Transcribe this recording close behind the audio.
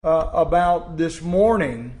about this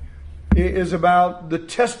morning is about the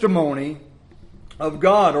testimony of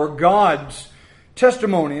God, or God's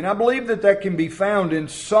testimony. And I believe that can be found in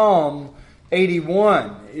Psalm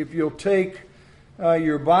 81. If you'll take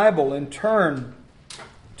your Bible and turn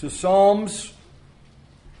to Psalms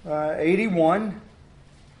 81,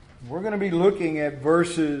 we're going to be looking at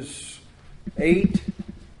verses 8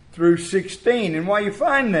 through 16. And while you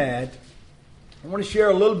find that, I want to share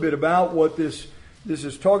a little bit about what this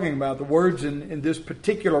is talking about, the words in this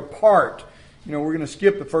particular part. You know, we're going to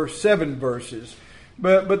skip the first 7 verses.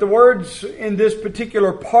 But the words in this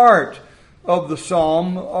particular part of the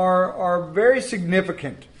psalm are very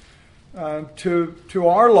significant to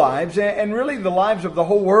our lives and really the lives of the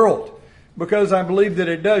whole world, because I believe that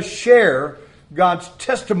it does share God's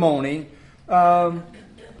testimony,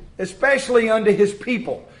 especially unto His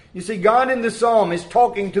people. You see, God in the psalm is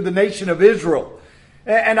talking to the nation of Israel.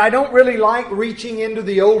 And I don't really like reaching into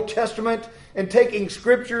the Old Testament and taking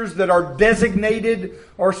scriptures that are designated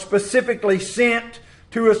or specifically sent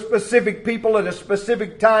to a specific people at a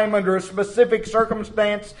specific time under a specific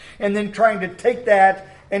circumstance, and then trying to take that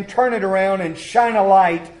and turn it around and shine a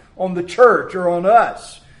light on the church or on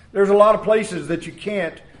us. There's a lot of places that you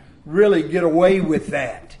can't really get away with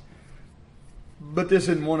that. But this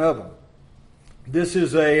isn't one of them. This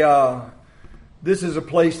is a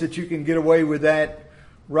place that you can get away with that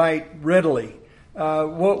right readily.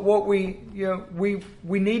 We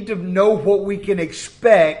need to know what we can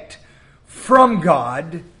expect from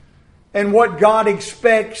God and what God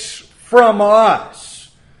expects from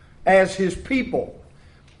us as His people.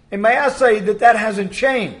 And may I say that hasn't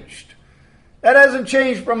changed. That hasn't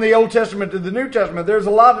changed from the Old Testament to the New Testament. There's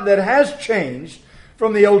a lot that has changed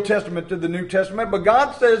from the Old Testament to the New Testament, but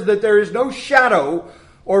God says that there is no shadow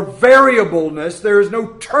or variableness, there is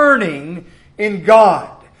no turning in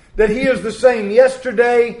God. That He is the same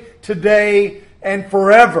yesterday, today, and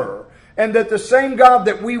forever. And that the same God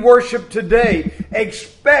that we worship today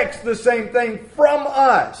expects the same thing from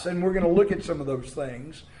us. And we're going to look at some of those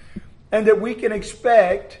things. And that we can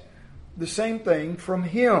expect the same thing from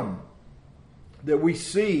Him. That we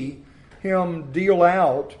see Him deal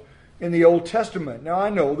out in the Old Testament. Now I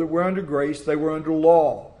know that we're under grace, they were under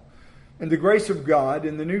law. And the grace of God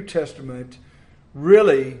in the New Testament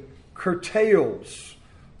really curtails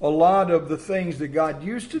a lot of the things that God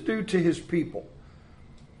used to do to His people.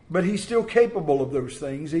 But He's still capable of those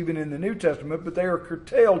things, even in the New Testament, but they are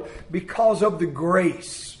curtailed because of the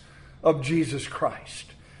grace of Jesus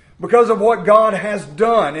Christ. Because of what God has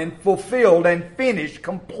done and fulfilled and finished,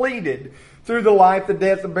 completed through the life, the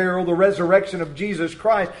death, the burial, the resurrection of Jesus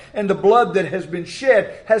Christ, and the blood that has been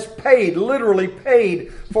shed has paid, literally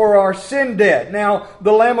paid for our sin debt. Now,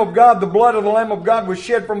 the Lamb of God, the blood of the Lamb of God was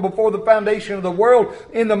shed from before the foundation of the world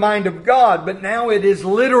in the mind of God, but now it is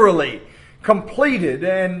literally completed,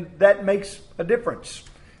 and that makes a difference.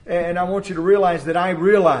 And I want you to realize that I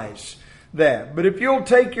realize that. But if you'll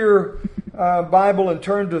take your Bible and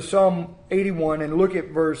turn to Psalm 81 and look at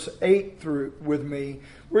verse 8 through with me,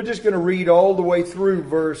 we're just going to read all the way through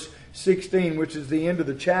verse 16, which is the end of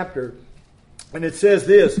the chapter. And it says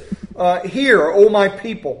this, Hear, O my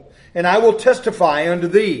people, and I will testify unto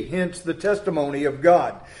thee, hence the testimony of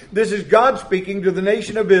God. This is God speaking to the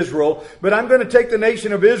nation of Israel, but I'm going to take the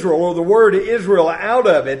nation of Israel, or the word Israel, out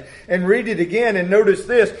of it and read it again. And notice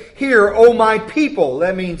this, Hear, O my people.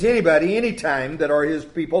 That means anybody, anytime that are His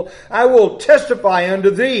people. I will testify unto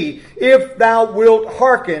thee, if thou wilt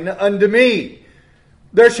hearken unto me.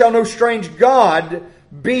 There shall no strange God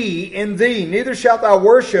be in thee, neither shalt thou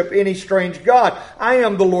worship any strange God. I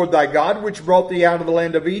am the Lord thy God, which brought thee out of the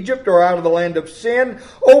land of Egypt, or out of the land of sin.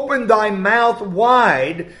 Open thy mouth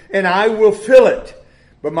wide, and I will fill it.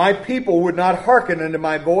 But my people would not hearken unto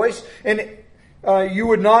my voice, and you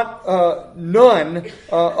would not none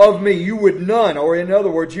of me. You would none, or in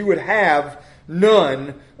other words, you would have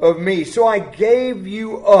none of me. So I gave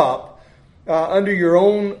you up under your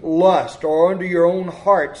own lust, or under your own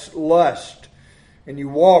heart's lust. And you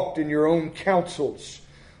walked in your own counsels.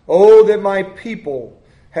 Oh, that my people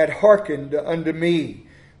had hearkened unto me,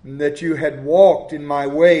 and that you had walked in my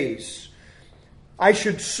ways. I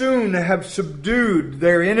should soon have subdued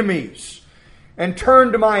their enemies, and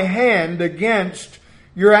turned my hand against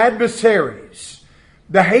your adversaries.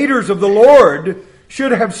 The haters of the Lord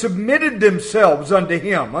should have submitted themselves unto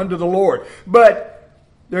Him, unto the Lord. But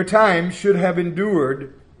their time should have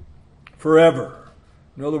endured forever.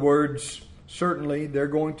 In other words, certainly they're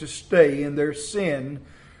going to stay in their sin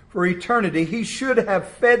for eternity. He should have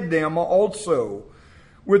fed them also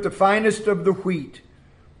with the finest of the wheat,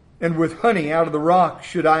 and with honey out of the rock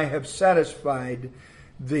should I have satisfied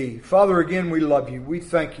Thee. Father, again, we love You. We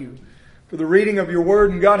thank You for the reading of Your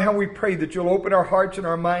Word. And God, how we pray that You'll open our hearts and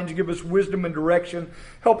our minds, give us wisdom and direction.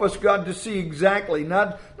 Help us, God, to see exactly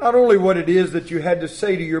not only what it is that You had to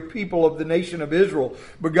say to Your people of the nation of Israel,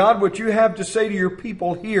 but God, what You have to say to Your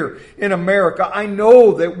people here in America. I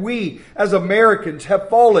know that we as Americans have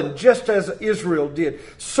fallen just as Israel did,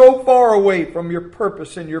 so far away from Your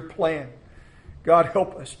purpose and Your plan. God,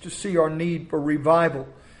 help us to see our need for revival.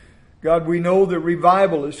 God, we know that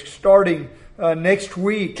revival is starting next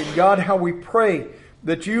week. And God, how we pray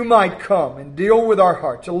that You might come and deal with our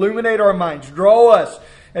hearts, illuminate our minds, draw us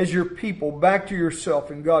as Your people back to Yourself.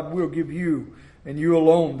 And God, we'll give You and You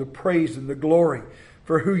alone the praise and the glory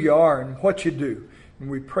for who You are and what You do. And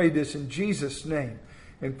we pray this in Jesus' name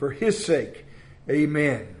and for His sake.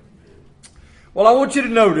 Amen. Well, I want you to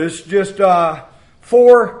notice just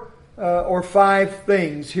 4 or 5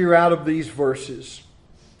 things here out of these verses.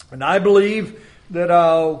 And I believe that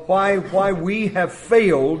why we have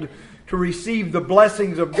failed to receive the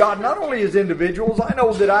blessings of God, not only as individuals. I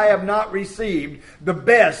know that I have not received the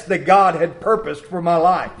best that God had purposed for my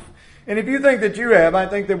life. And if you think that you have, I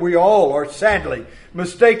think that we all are sadly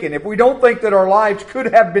mistaken. If we don't think that our lives could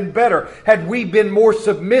have been better had we been more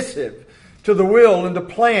submissive to the will and the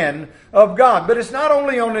plan of God. But it's not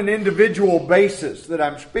only on an individual basis that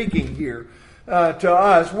I'm speaking here to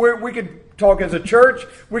us. We could talk as a church,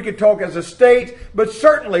 we could talk as a state, but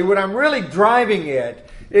certainly what I'm really driving at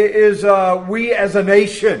is we as a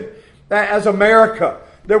nation, as America,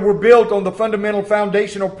 that were built on the fundamental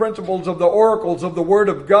foundational principles of the oracles of the Word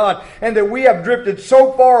of God, and that we have drifted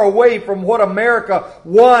so far away from what America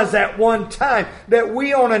was at one time, that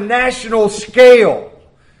we on a national scale,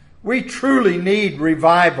 we truly need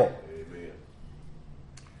revival.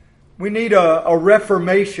 We need a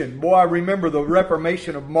reformation. Boy, I remember the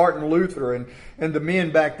reformation of Martin Luther and the men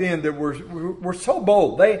back then that were so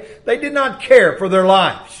bold. They did not care for their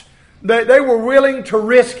lives. They were willing to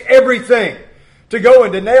risk everything to go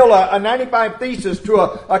and to nail a 95 thesis to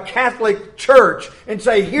a Catholic church and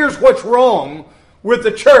say, here's what's wrong with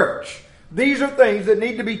the church. These are things that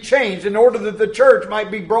need to be changed in order that the church might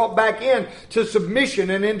be brought back in to submission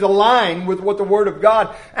and into line with what the Word of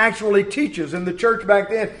God actually teaches. And the church back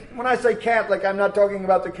then, when I say Catholic, I'm not talking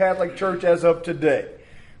about the Catholic Church as of today.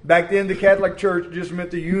 Back then, the Catholic Church just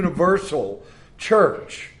meant the universal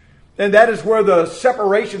church. And that is where the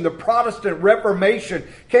separation, the Protestant Reformation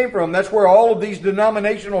came from. That's where all of these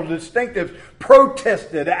denominational distinctives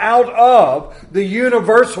protested out of the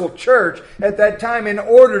universal church at that time in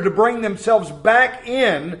order to bring themselves back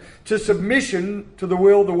in to submission to the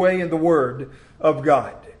will, the way, and the Word of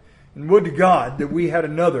God. And would to God that we had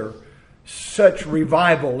another such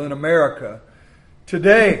revival in America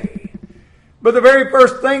today. But the very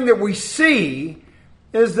first thing that we see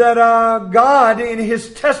is that God, in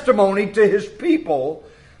His testimony to His people,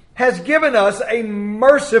 has given us a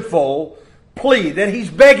merciful plea, that He's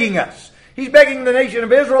begging us. He's begging the nation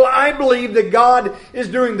of Israel. I believe that God is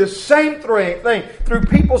doing the same thing through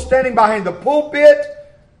people standing behind the pulpits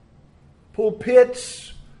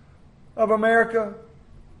of America,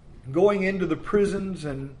 going into the prisons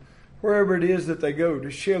and wherever it is that they go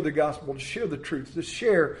to share the gospel, to share the truth, to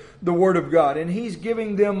share the Word of God. And He's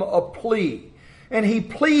giving them a plea. And He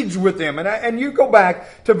pleads with them. And you go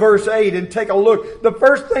back to verse 8 and take a look. The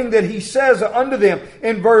first thing that He says unto them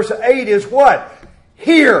in verse 8 is what?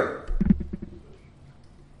 Hear,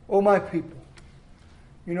 O my people.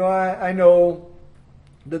 You know, I know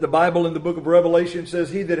that the Bible in the book of Revelation says,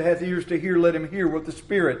 he that hath ears to hear, let him hear what the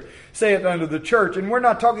Spirit saith unto the church. And we're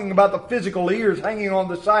not talking about the physical ears hanging on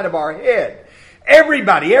the side of our head.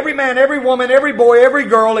 Everybody, every man, every woman, every boy, every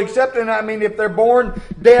girl, except, if they're born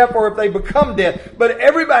deaf or if they become deaf, but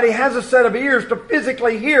everybody has a set of ears to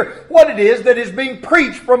physically hear what it is that is being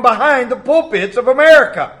preached from behind the pulpits of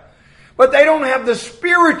America. But they don't have the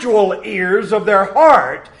spiritual ears of their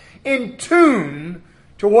heart in tune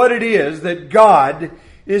to what it is that God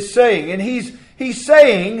is saying. And He's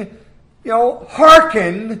saying,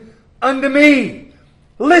 hearken unto me.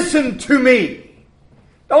 Listen to me.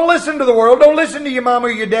 Don't listen to the world. Don't listen to your mom or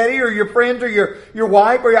your daddy or your friends or your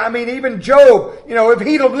wife. Even Job, if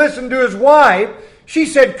he'd have listened to his wife, she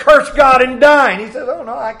said, curse God and die. And he says, oh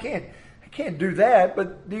no, I can't do that.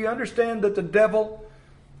 But do you understand that the devil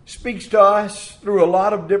speaks to us through a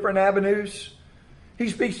lot of different avenues? He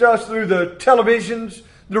speaks to us through the televisions,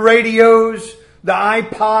 the radios, the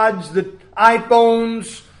iPods, the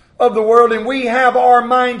iPhones of the world. And we have our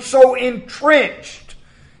minds so entrenched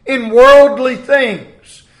in worldly things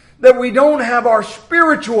that we don't have our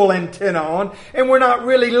spiritual antenna on, and we're not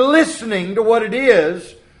really listening to what it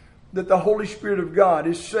is that the Holy Spirit of God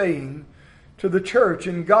is saying to the church.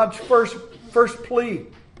 And God's first plea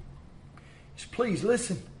is, please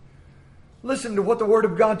listen. Listen to what the Word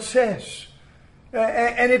of God says.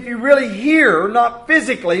 And if you really hear, not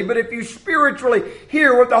physically, but if you spiritually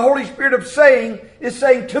hear what the Holy Spirit is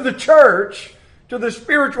saying to the church, to the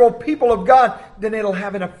spiritual people of God, then it'll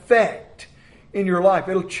have an effect in your life.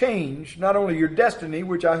 It'll change not only your destiny,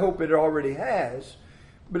 which I hope it already has,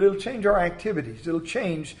 but it'll change our activities. It'll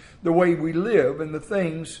change the way we live and the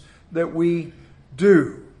things that we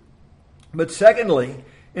do. But secondly,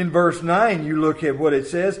 in verse 9, you look at what it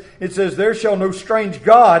says. It says, there shall no strange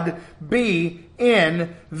God be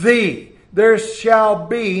in thee. There shall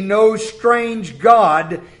be no strange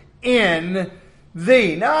God in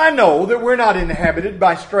thee. Now I know that we're not inhabited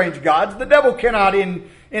by strange gods. The devil cannot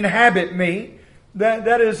inhabit me.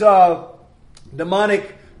 That is a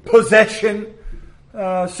demonic possession,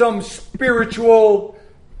 some spiritual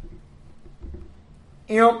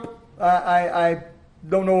imp. I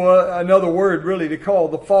don't know another word really to call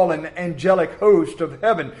the fallen angelic host of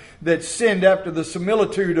heaven that sinned after the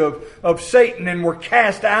similitude of Satan and were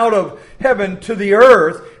cast out of heaven to the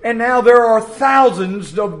earth. And now there are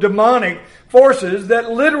thousands of demonic forces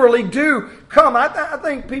that literally do come. I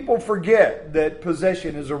think people forget that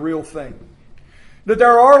possession is a real thing. That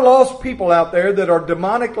there are lost people out there that are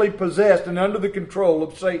demonically possessed and under the control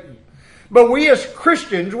of Satan. But we as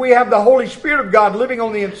Christians, we have the Holy Spirit of God living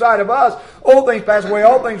on the inside of us. Old things pass away,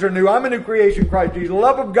 all things are new. I'm a new creation in Christ Jesus. The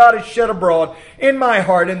love of God is shed abroad in my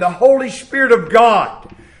heart, and the Holy Spirit of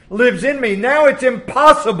God lives in me. Now it's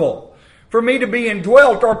impossible for me to be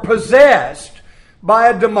indwelt or possessed by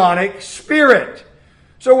a demonic spirit.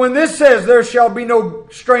 So when this says, there shall be no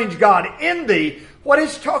strange God in thee, what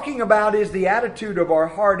it's talking about is the attitude of our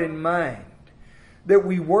heart and mind, that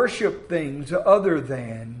we worship things other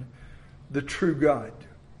than the true God.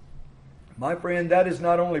 My friend, that is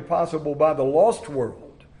not only possible by the lost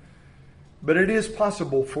world, but it is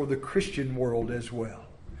possible for the Christian world as well.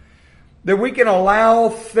 That we can allow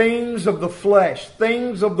things of the flesh,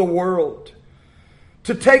 things of the world,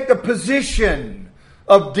 to take the position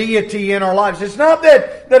of deity in our lives. It's not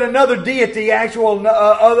that another deity,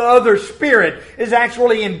 other spirit, is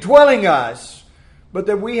actually indwelling us, but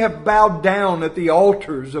that we have bowed down at the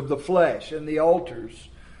altars of the flesh and the altars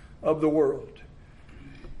of the world.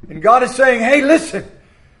 And God is saying, hey, listen,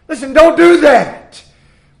 don't do that.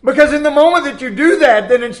 Because in the moment that you do that,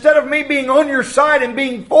 then instead of me being on your side and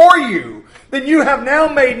being for you, then you have now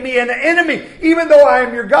made me an enemy. Even though I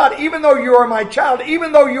am your God, even though you are my child,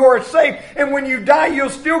 even though you are saved, and when you die, you'll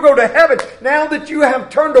still go to heaven. Now that you have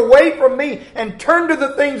turned away from me and turned to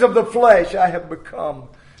the things of the flesh, I have become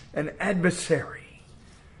an adversary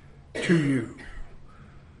to you.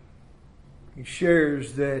 He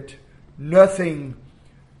shares that nothing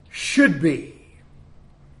should be.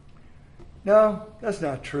 No, that's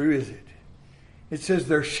not true, is it? It says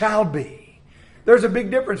there shall be. There's a big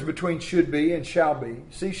difference between should be and shall be.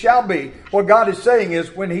 See, shall be, what God is saying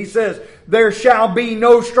is when He says there shall be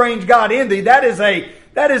no strange God in thee, that is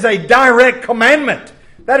a direct commandment.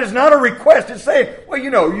 That is not a request. It's saying, well,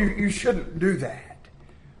 you shouldn't do that.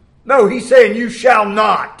 No, He's saying you shall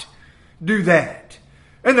not do that.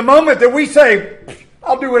 And the moment that we say,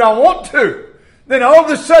 I'll do what I want to, then all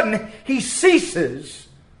of a sudden He ceases.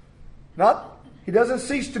 He doesn't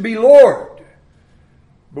cease to be Lord,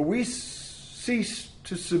 but we cease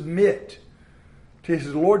to submit to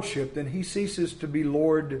His Lordship, then He ceases to be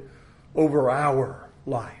Lord over our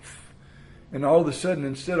life. And all of a sudden,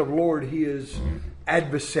 instead of Lord, He is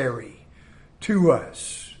adversary to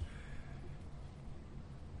us.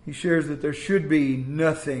 He shares that there should be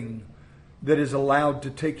nothing that is allowed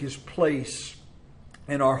to take His place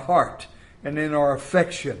in our heart and in our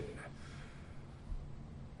affection.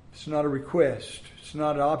 It's not a request. It's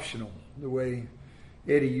not optional. The way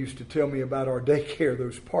Eddie used to tell me about our daycare,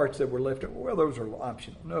 those parts that were left over, well, those are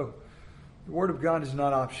optional. No, the Word of God is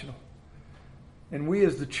not optional. And we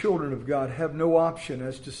as the children of God have no option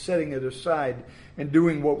as to setting it aside and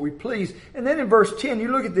doing what we please. And then in verse 10,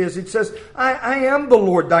 you look at this, it says, I am the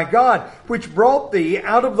Lord thy God, which brought thee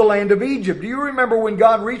out of the land of Egypt. Do you remember when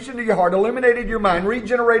God reached into your heart, eliminated your mind,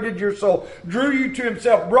 regenerated your soul, drew you to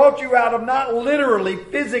Himself, brought you out of not literally,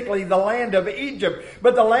 physically the land of Egypt,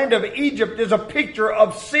 but the land of Egypt is a picture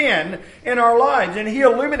of sin in our lives. And He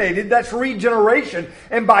illuminated, that's regeneration.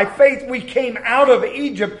 And by faith we came out of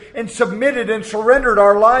Egypt and submitted and surrendered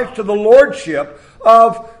our lives to the Lordship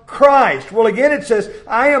of Christ. Well, again it says,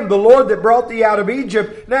 I am the Lord that brought thee out of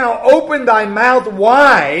Egypt. Now open thy mouth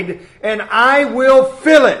wide and I will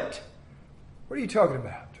fill it. What are you talking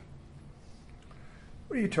about?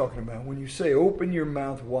 What are you talking about when you say open your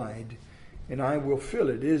mouth wide and I will fill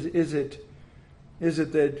it? Is it Is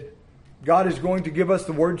it that God is going to give us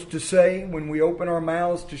the words to say when we open our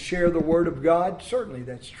mouths to share the Word of God? Certainly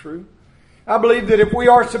that's true. I believe that if we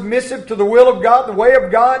are submissive to the will of God, the way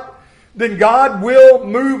of God, then God will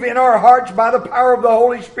move in our hearts by the power of the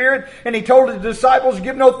Holy Spirit. And He told His disciples,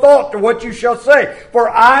 give no thought to what you shall say, for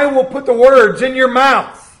I will put the words in your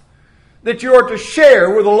mouth that you are to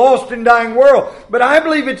share with a lost and dying world. But I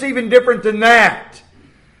believe it's even different than that.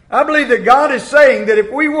 I believe that God is saying that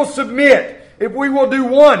if we will submit, if we will do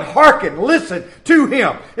one, hearken, listen to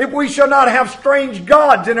Him, if we shall not have strange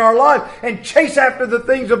gods in our life and chase after the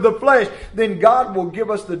things of the flesh, then God will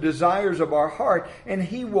give us the desires of our heart and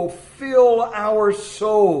He will fill our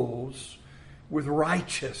souls with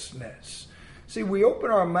righteousness. See, we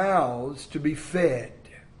open our mouths to be fed.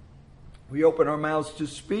 We open our mouths to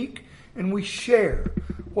speak and we share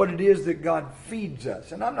what it is that God feeds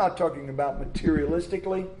us. And I'm not talking about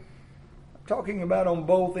materialistically. Talking about on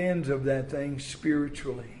both ends of that thing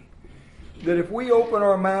spiritually. That if we open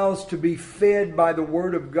our mouths to be fed by the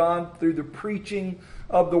Word of God through the preaching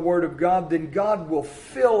of the Word of God, then God will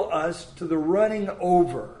fill us to the running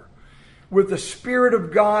over with the Spirit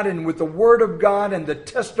of God and with the Word of God and the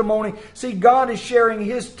testimony. See, God is sharing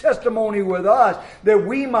His testimony with us that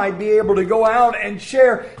we might be able to go out and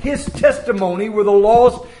share His testimony with a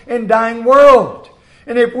lost and dying world.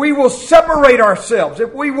 And if we will separate ourselves,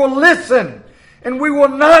 if we will listen, and we will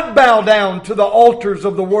not bow down to the altars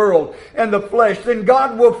of the world and the flesh, then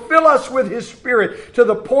God will fill us with His Spirit to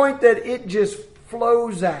the point that it just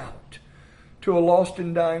flows out to a lost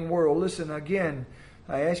and dying world. Listen, again,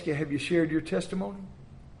 I ask you, have you shared your testimony?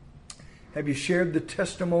 Have you shared the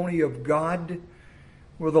testimony of God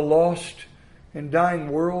with a lost and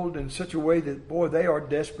dying world in such a way that, boy, they are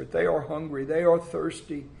desperate, they are hungry, they are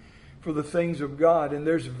thirsty for the things of God, and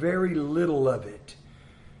there's very little of it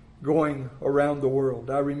going around the world.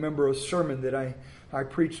 I remember a sermon that I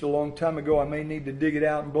preached a long time ago. I may need to dig it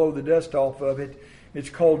out and blow the dust off of it. It's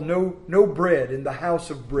called No Bread in the House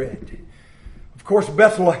of Bread. Of course,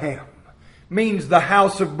 Bethlehem means the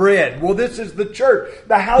house of bread. Well, this is the church,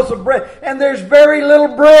 the house of bread. And there's very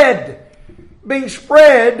little bread being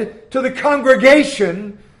spread to the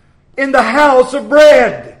congregation in the house of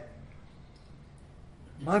bread.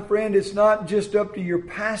 My friend, it's not just up to your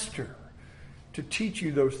pastor to teach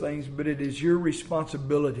you those things, but it is your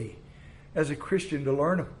responsibility as a Christian to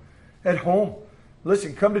learn them at home.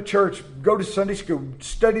 Listen, come to church, go to Sunday school,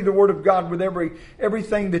 study the Word of God with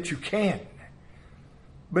everything that you can.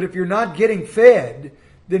 But if you're not getting fed,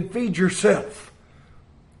 then feed yourself.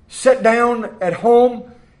 Sit down at home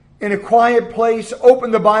in a quiet place,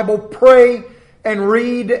 open the Bible, pray and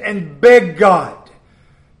read and beg God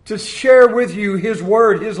to share with you His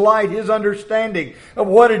Word, His light, His understanding of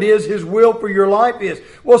what it is His will for your life is.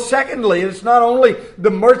 Well, secondly, it's not only the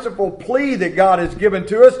merciful plea that God has given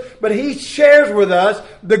to us, but He shares with us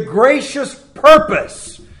the gracious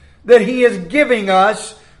purpose that He is giving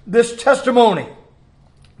us this testimony.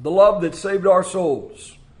 The love that saved our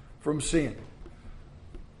souls from sin.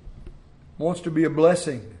 Wants to be a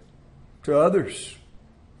blessing to others.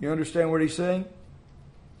 You understand what He's saying?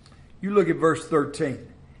 You look at verse 13.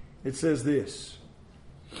 It says this.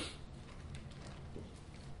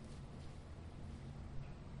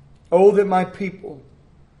 Oh, that my people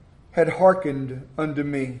had hearkened unto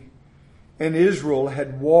me, and Israel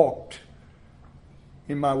had walked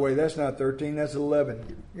in my way. That's not 13, that's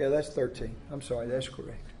 11. Yeah, that's 13. I'm sorry, that's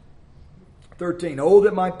correct. 13. Oh,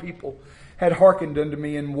 that my people had hearkened unto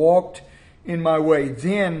me and walked in my way.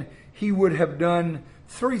 Then He would have done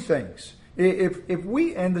three things. If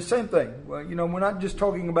we, and the same thing, well, you know, we're not just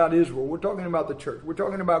talking about Israel, we're talking about the church, we're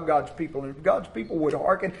talking about God's people. And if God's people would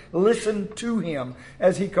hearken, listen to Him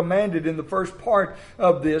as He commanded in the first part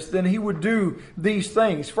of this, then He would do these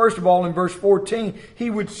things. First of all, in verse 14, He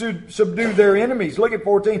would subdue their enemies. Look at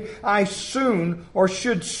 14. I soon, or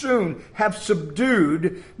should soon, have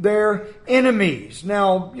subdued their enemies.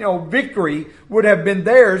 Now, you know, victory would have been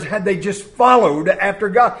theirs had they just followed after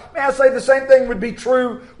God. May I say the same thing would be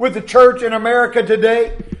true with the church in America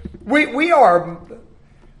today?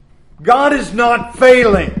 God is not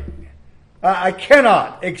failing. I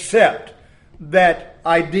cannot accept that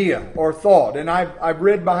idea or thought. And I've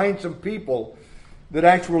read behind some people that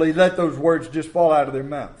actually let those words just fall out of their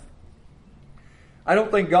mouth. I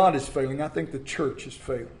don't think God is failing. I think the church has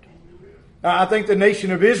failed. I think the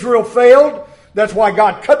nation of Israel failed. That's why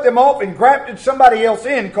God cut them off and grafted somebody else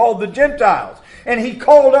in called the Gentiles. And He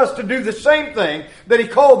called us to do the same thing that He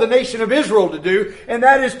called the nation of Israel to do, and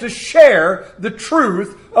that is to share the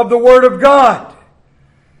truth of the Word of God.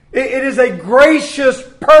 It is a gracious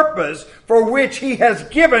purpose for which He has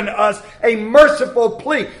given us a merciful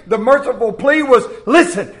plea. The merciful plea was,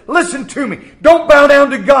 listen to me. Don't bow down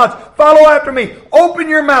to gods. Follow after me. Open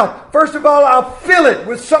your mouth. First of all, I'll fill it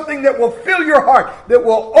with something that will fill your heart, that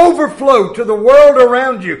will overflow to the world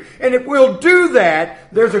around you. And if we'll do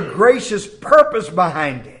that, there's a gracious purpose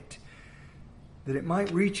behind it, that it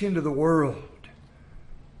might reach into the world,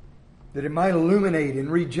 that it might illuminate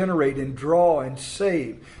and regenerate and draw and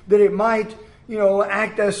save, that it might,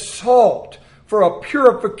 act as salt for a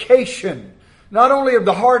purification, not only of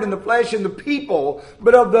the heart and the flesh and the people,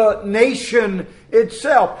 but of the nation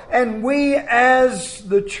itself. And we as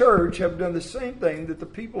the church have done the same thing that the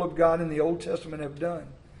people of God in the Old Testament have done.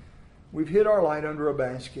 We've hid our light under a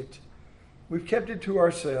basket. We've kept it to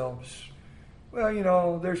ourselves.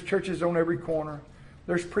 Well, there's churches on every corner.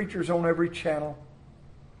 There's preachers on every channel.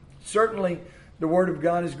 Certainly, the Word of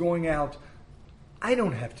God is going out. I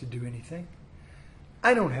don't have to do anything.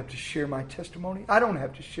 I don't have to share my testimony. I don't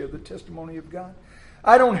have to share the testimony of God.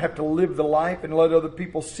 I don't have to live the life and let other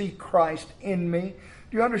people see Christ in me.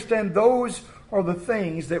 Do you understand? Those are the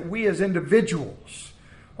things that we as individuals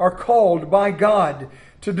are called by God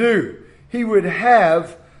to do. He would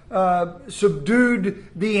have subdued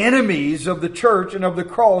the enemies of the church and of the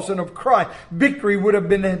cross and of Christ. Victory would have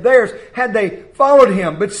been theirs had they followed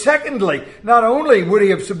Him. But secondly, not only would He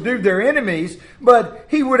have subdued their enemies, but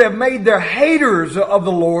He would have made their haters of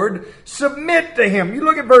the Lord submit to Him. You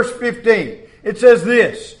look at verse 15. It says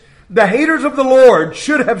this: the haters of the Lord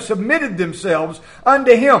should have submitted themselves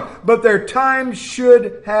unto Him, but their time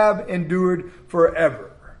should have endured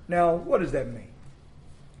forever. Now, what does that mean?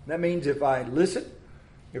 That means if I listen,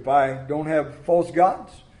 if I don't have false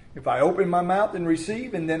gods, if I open my mouth and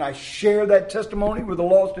receive, and then I share that testimony with a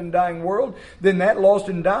lost and dying world, then that lost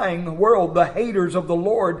and dying world, the haters of the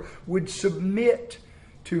Lord, would submit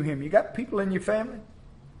to Him. You got people in your family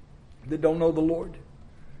that don't know the Lord.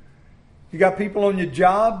 You got people on your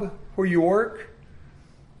job where you work,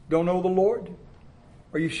 don't know the Lord.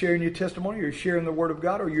 Are you sharing your testimony? Are you sharing the Word of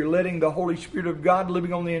God? Or you're letting the Holy Spirit of God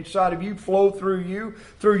living on the inside of you flow through you,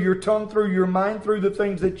 through your tongue, through your mind, through the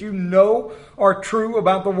things that you know are true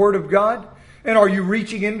about the Word of God? And are you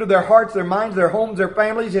reaching into their hearts, their minds, their homes, their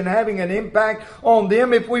families, and having an impact on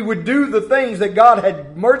them? If we would do the things that God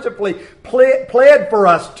had mercifully pled for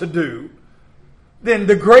us to do, then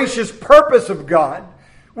the gracious purpose of God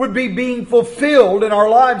would be being fulfilled in our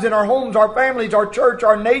lives, in our homes, our families, our church,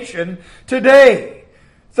 our nation today.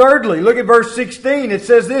 Thirdly, look at verse 16. It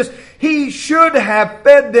says this: He should have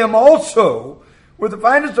fed them also with the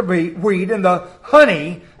finest of wheat, and the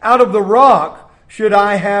honey out of the rock should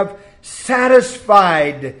I have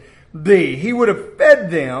satisfied thee. He would have fed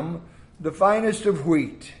them the finest of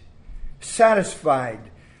wheat, satisfied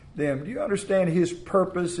them. Do you understand? His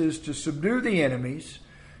purpose is to subdue the enemies,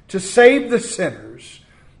 to save the sinners,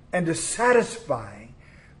 and to satisfy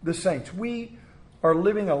the saints. We are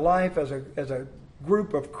living a life as a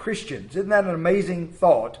group of Christians. Isn't that an amazing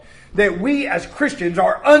thought? That we as Christians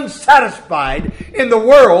are unsatisfied in the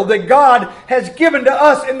world that God has given to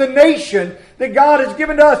us, in the nation that God has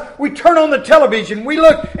given to us. We turn on the television, we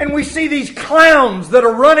look and we see these clowns that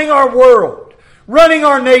are running our world, running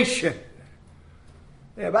our nation.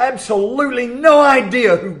 They have absolutely no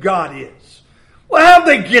idea who God is. Well, how'd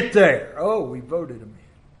they get there? Oh, we voted them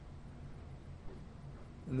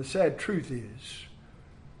in. And the sad truth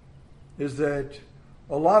is that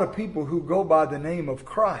a lot of people who go by the name of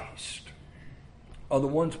Christ are the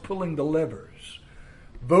ones pulling the levers,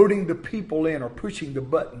 voting the people in or pushing the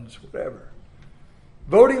buttons, whatever.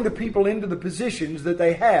 Voting the people into the positions that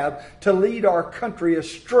they have to lead our country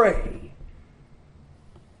astray.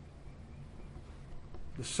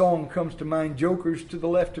 The song comes to mind, "Jokers to the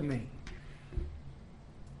left of me."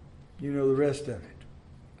 You know the rest of it.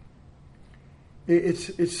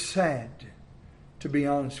 It's sad, to be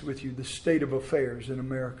honest with you, the state of affairs in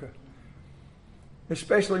America.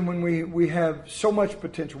 Especially when we have so much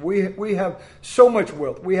potential. We have so much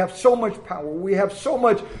wealth. We have so much power. We have so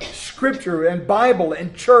much Scripture and Bible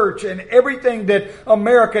and church and everything that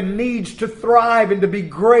America needs to thrive and to be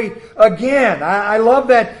great again. I love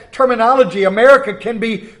that terminology. America can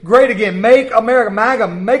be great again. Make America, MAGA,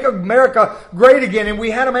 make America great again. And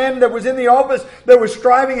we had a man that was in the office that was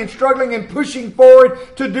striving and struggling and pushing forward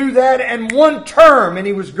to do that. And one term and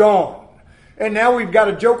he was gone. And now we've got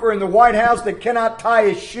a joker in the White House that cannot tie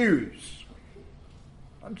his shoes.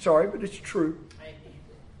 I'm sorry, but it's true.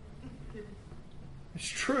 It's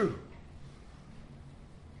true.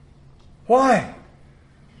 Why?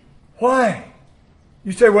 Why?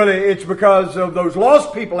 You say, well, it's because of those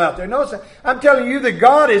lost people out there. No, I'm telling you that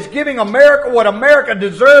God is giving America what America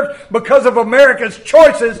deserves because of America's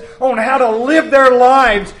choices on how to live their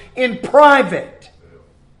lives in private.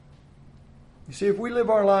 You see, if we live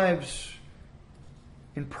our lives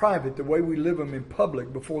in private the way we live them in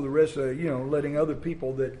public before the rest of, letting other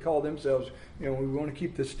people that call themselves, we want to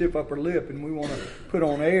keep the stiff upper lip and we want to put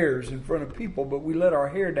on airs in front of people, but we let our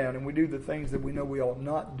hair down and we do the things that we know we ought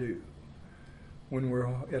not do when we're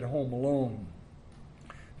at home alone.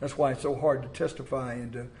 That's why it's so hard to testify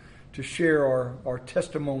and to share our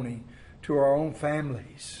testimony to our own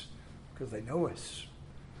families, because they know us.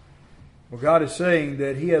 Well, God is saying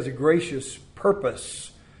that He has a gracious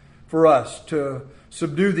purpose for us to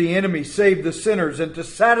subdue the enemy, save the sinners, and to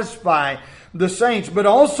satisfy the saints. But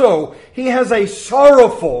also, He has a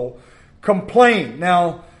sorrowful complaint.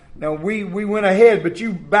 Now we went ahead, but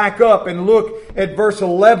you back up and look at verse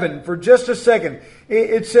 11 for just a second.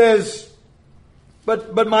 It says,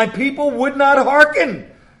 But my people would not hearken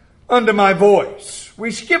unto my voice.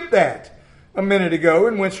 We skipped that a minute ago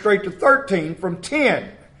and went straight to 13 from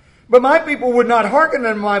 10. But my people would not hearken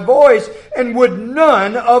unto my voice, and would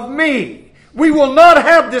none of me. We will not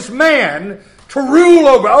have this man to rule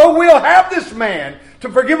over. Oh, we'll have this man to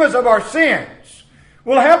forgive us of our sins.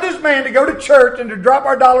 We'll have this man to go to church and to drop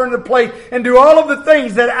our dollar in the plate and do all of the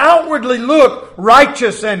things that outwardly look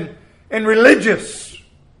righteous and religious.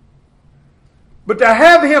 But to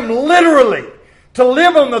have him literally to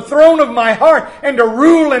live on the throne of my heart and to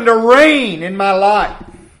rule and to reign in my life,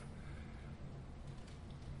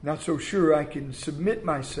 not so sure I can submit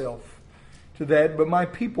myself to that. But my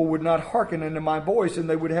people would not hearken unto my voice, and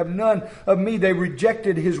they would have none of me. They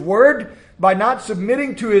rejected His word by not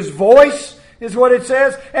submitting to His voice, is what it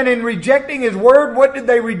says. And in rejecting His word, what did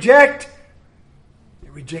they reject? They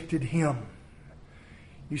rejected Him.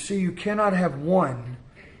 You see, you cannot have one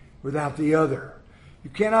without the other. You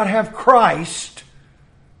cannot have Christ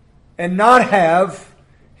and not have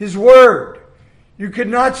His word. You could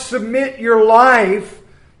not submit your life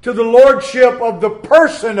to the lordship of the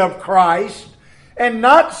person of Christ and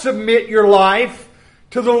not submit your life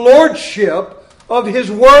to the lordship of His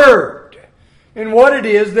word and what it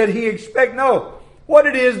is that He expects. No, what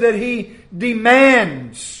it is that He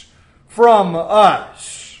demands from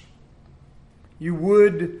us. You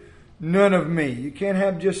would none of me. You can't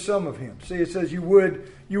have just some of Him. See, it says you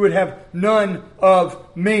would have none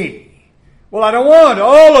of me. Well, I don't want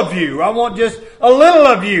all of you. I want just a little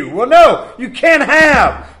of you. Well, no, you can't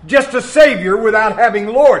have just a Savior without having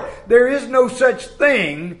Lord. There is no such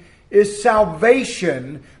thing as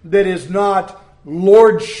salvation that is not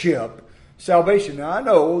lordship salvation. Now, I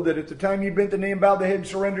know that at the time you bent the knee and bowed the head and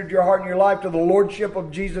surrendered your heart and your life to the lordship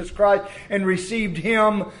of Jesus Christ and received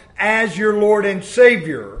Him as your Lord and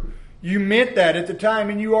Savior, you meant that at the time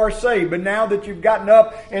and you are saved. But now that you've gotten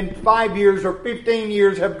up and 5 years or 15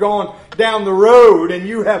 years have gone down the road and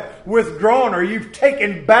you have withdrawn or you've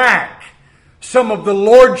taken back some of the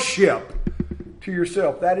lordship to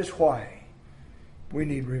yourself, that is why we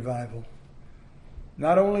need revival.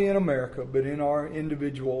 Not only in America, but in our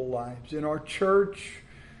individual lives, in our church,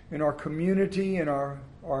 in our community, in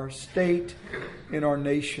our state, in our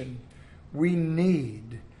nation. We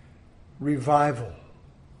need revival.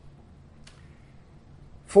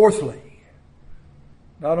 Fourthly,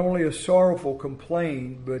 not only a sorrowful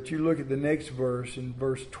complaint, but you look at the next verse in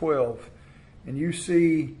verse 12, and you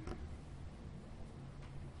see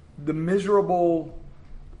the miserable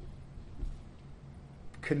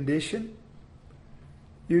condition.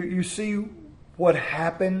 You see what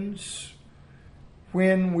happens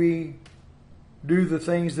when we do the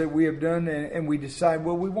things that we have done and we decide,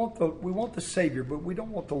 well, we want the Savior, but we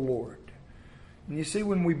don't want the Lord. And you see,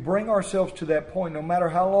 when we bring ourselves to that point, no matter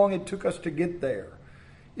how long it took us to get there,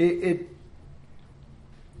 it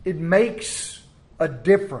makes a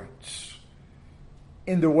difference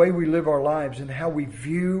in the way we live our lives and how we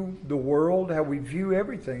view the world, how we view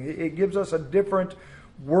everything. It gives us a different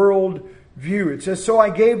world view. It says, so I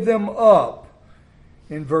gave them up,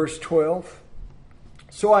 in verse 12.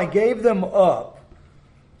 So I gave them up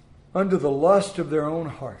unto the lust of their own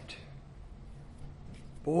heart.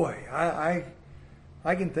 Boy,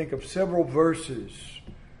 I can think of several verses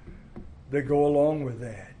that go along with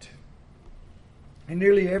that. And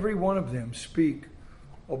nearly every one of them speak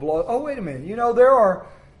of law. Oh, wait a minute.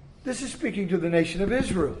 This is speaking to the nation of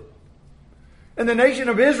Israel. And the nation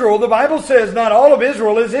of Israel, the Bible says not all of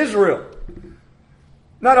Israel is Israel.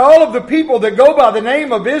 Not all of the people that go by the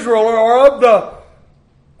name of Israel are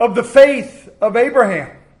of the faith of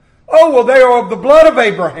Abraham. Oh, well, they are of the blood of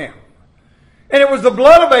Abraham. And it was the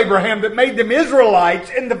blood of Abraham that made them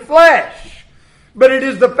Israelites in the flesh. But it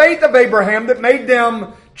is the faith of Abraham that made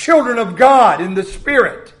them children of God in the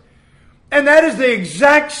Spirit. And that is the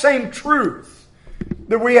exact same truth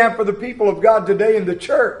that we have for the people of God today in the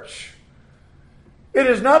church. It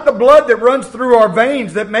is not the blood that runs through our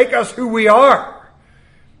veins that make us who we are.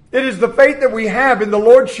 It is the faith that we have in the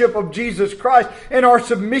Lordship of Jesus Christ and our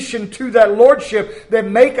submission to that Lordship that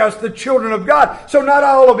make us the children of God. So not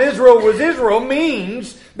all of Israel was Israel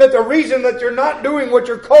means that the reason that you're not doing what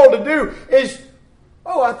you're called to do is,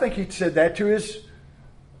 I think he said that to his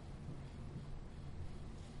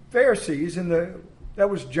Pharisees that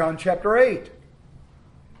was John chapter 8.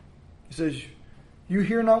 He says, you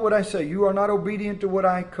hear not what I say. You are not obedient to what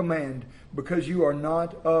I command because you are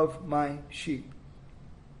not of my sheep.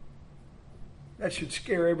 That should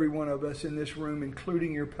scare every one of us in this room,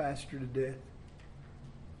 including your pastor, to death.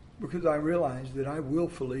 Because I realize that I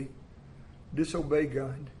willfully disobey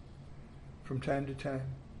God from time to time.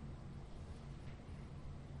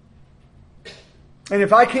 And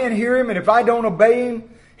if I can't hear Him and if I don't obey Him,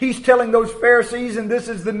 He's telling those Pharisees, and this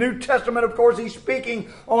is the New Testament, of course, He's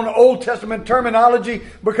speaking on Old Testament terminology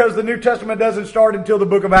because the New Testament doesn't start until the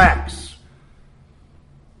book of Acts.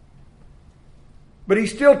 But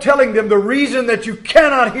He's still telling them the reason that you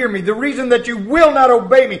cannot hear me, the reason that you will not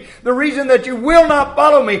obey me, the reason that you will not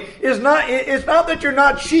follow me it's not that you're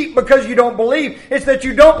not sheep because you don't believe. It's that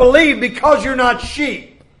you don't believe because you're not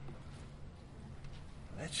sheep.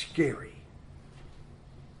 That's scary.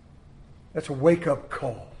 That's a wake-up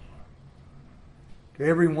call to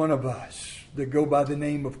every one of us that go by the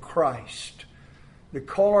name of Christ, that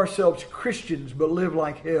call ourselves Christians but live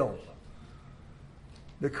like hell,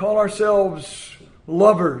 that call ourselves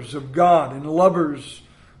lovers of God and lovers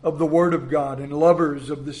of the Word of God and lovers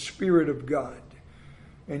of the Spirit of God.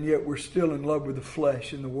 And yet we're still in love with the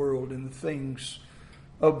flesh and the world and the things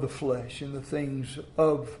of the flesh and the things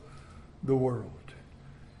of the world.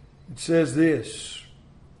 It says this,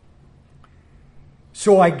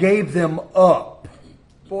 so I gave them up.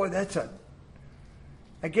 Boy,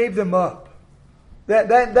 I gave them up.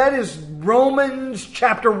 That is Romans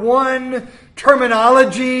chapter 1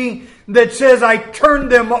 terminology that says I turned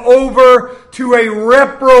them over to a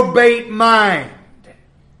reprobate mind.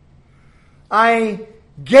 I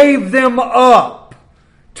gave them up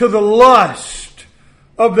to the lust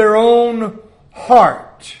of their own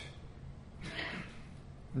heart,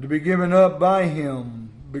 and to be given up by Him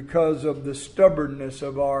because of the stubbornness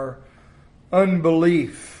of our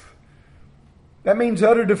unbelief. That means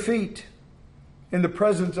utter defeat in the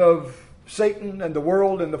presence of Satan and the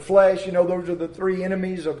world and the flesh. Those are the three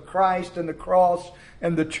enemies of Christ and the cross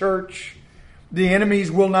and the church. The enemies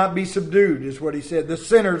will not be subdued, is what he said. The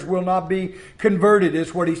sinners will not be converted,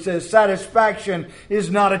 is what he says. Satisfaction is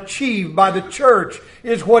not achieved by the church,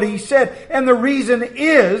 is what he said. And the reason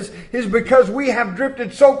is because we have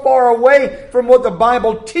drifted so far away from what the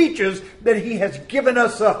Bible teaches that He has given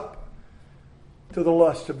us up to the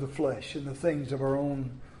lust of the flesh and the things of our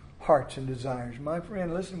own hearts and desires. My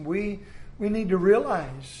friend, listen, we need to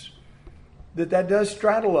realize that does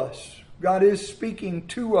straddle us. God is speaking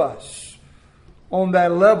to us on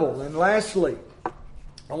that level. And lastly,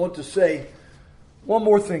 I want to say one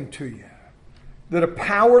more thing to you. That a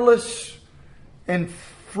powerless and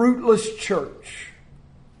fruitless church,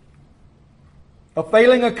 a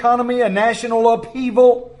failing economy, a national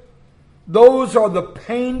upheaval, those are the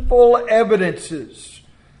painful evidences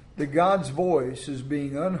that God's voice is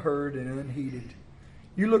being unheard and unheeded.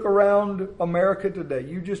 You look around America today,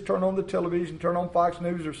 you just turn on the television, turn on Fox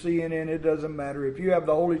News or CNN, it doesn't matter. If you have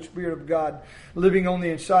the Holy Spirit of God living on the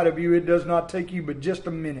inside of you, it does not take you but just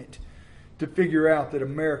a minute to figure out that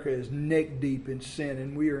America is neck deep in sin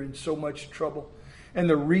and we are in so much trouble. And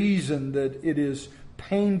the reason that it is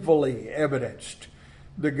painfully evidenced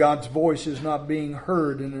that God's voice is not being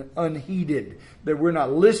heard and unheeded, that we're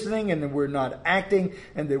not listening and that we're not acting,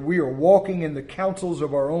 and that we are walking in the counsels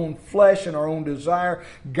of our own flesh and our own desire,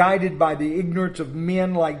 guided by the ignorance of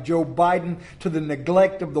men like Joe Biden to the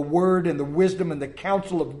neglect of the Word and the wisdom and the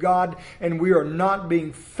counsel of God, and we are not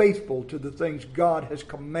being faithful to the things God has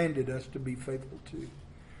commanded us to be faithful to.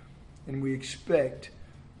 And we expect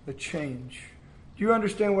a change. Do you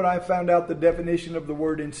understand what I found out the definition of the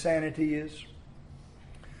word insanity is?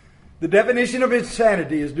 The definition of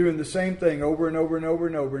insanity is doing the same thing over and over and over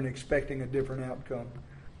and over and expecting a different outcome.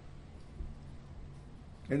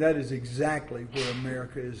 And that is exactly where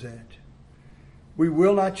America is at. We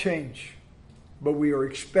will not change, but we are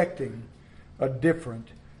expecting a different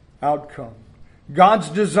outcome. God's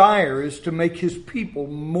desire is to make His people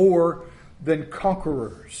more than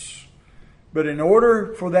conquerors. But in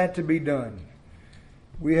order for that to be done,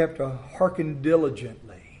 we have to hearken diligently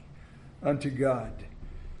unto God,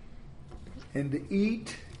 and to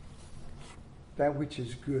eat that which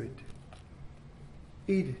is good.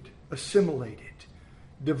 Eat it, assimilate it,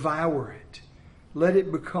 devour it. Let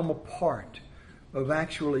it become a part of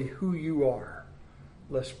actually who you are.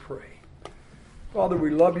 Let's pray. Father, we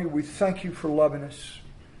love you. We thank you for loving us.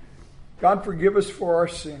 God, forgive us for our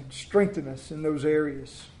sins. Strengthen us in those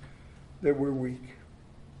areas that we're weak.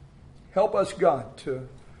 Help us, God, to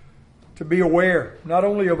be aware not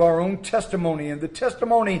only of our own testimony and the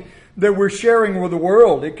testimony that we're sharing with the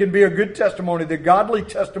world. It can be a good testimony, the godly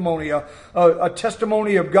testimony, a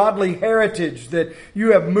testimony of godly heritage that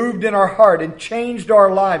you have moved in our heart and changed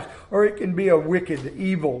our lives. Or it can be a wicked,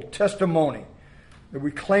 evil testimony that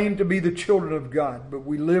we claim to be the children of God, but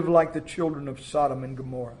we live like the children of Sodom and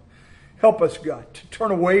Gomorrah. Help us, God, to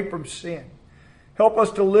turn away from sin. Help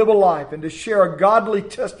us to live a life and to share a godly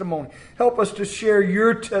testimony. Help us to share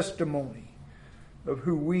your testimony of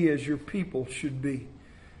who we as your people should be.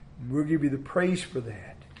 And we'll give you the praise for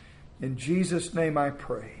that. In Jesus' name I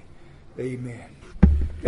pray. Amen.